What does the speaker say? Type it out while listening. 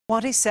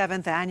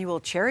27th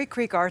annual Cherry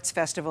Creek Arts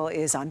Festival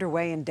is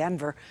underway in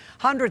Denver.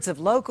 Hundreds of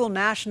local,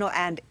 national,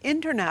 and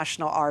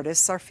international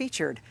artists are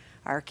featured.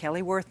 Our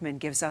Kelly Worthman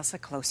gives us a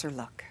closer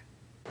look.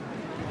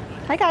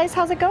 Hi guys,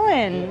 how's it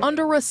going?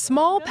 Under a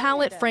small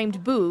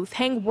pallet-framed booth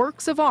hang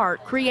works of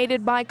art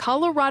created by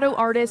Colorado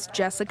artist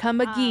Jessica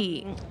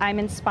McGee. I'm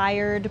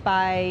inspired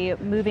by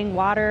moving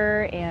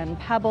water and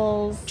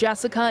pebbles.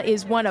 Jessica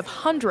is one of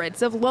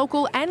hundreds of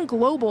local and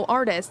global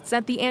artists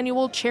at the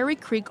annual Cherry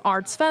Creek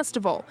Arts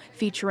Festival,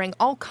 featuring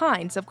all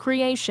kinds of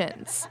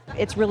creations.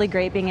 It's really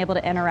great being able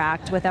to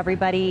interact with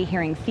everybody,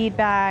 hearing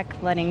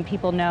feedback, letting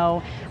people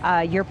know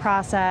your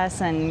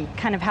process, and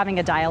kind of having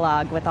a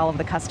dialogue with all of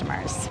the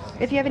customers.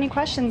 If you have any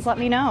questions, let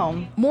me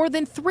know. More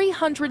than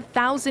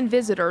 300,000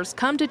 visitors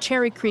come to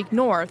Cherry Creek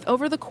North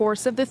over the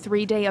course of the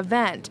three-day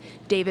event.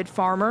 David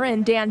Farmer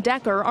and Dan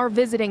Decker are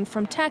visiting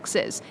from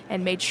Texas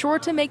and made sure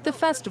to make the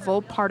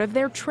festival part of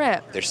their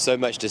trip. There's so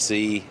much to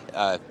see,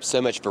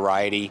 so much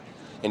variety,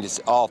 and it's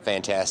all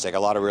fantastic. A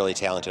lot of really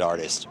talented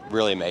artists,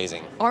 really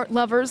amazing. Art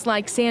lovers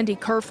like Sandy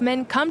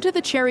Kerfman come to the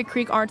Cherry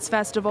Creek Arts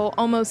Festival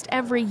almost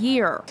every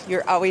year.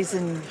 You're always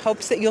in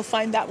hopes that you'll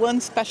find that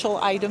one special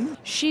item.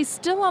 She's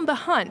still on the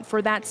hunt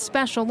for that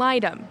special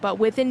item, but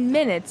within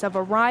minutes of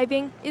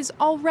arriving is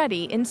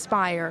already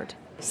inspired.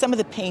 Some of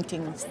the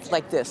paintings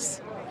like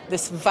this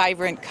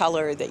vibrant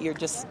color that you're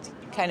just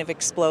kind of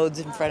explodes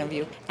in front of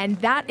you. And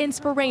that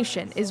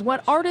inspiration is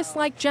what artists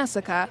like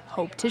Jessica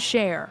hope to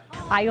share.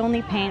 I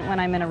only paint when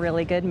I'm in a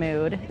really good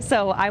mood,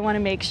 so I want to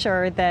make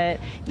sure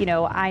that,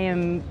 I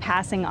am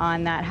passing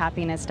on that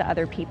happiness to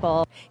other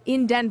people.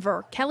 In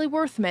Denver, Kelly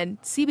Worthman,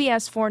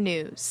 CBS 4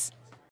 News.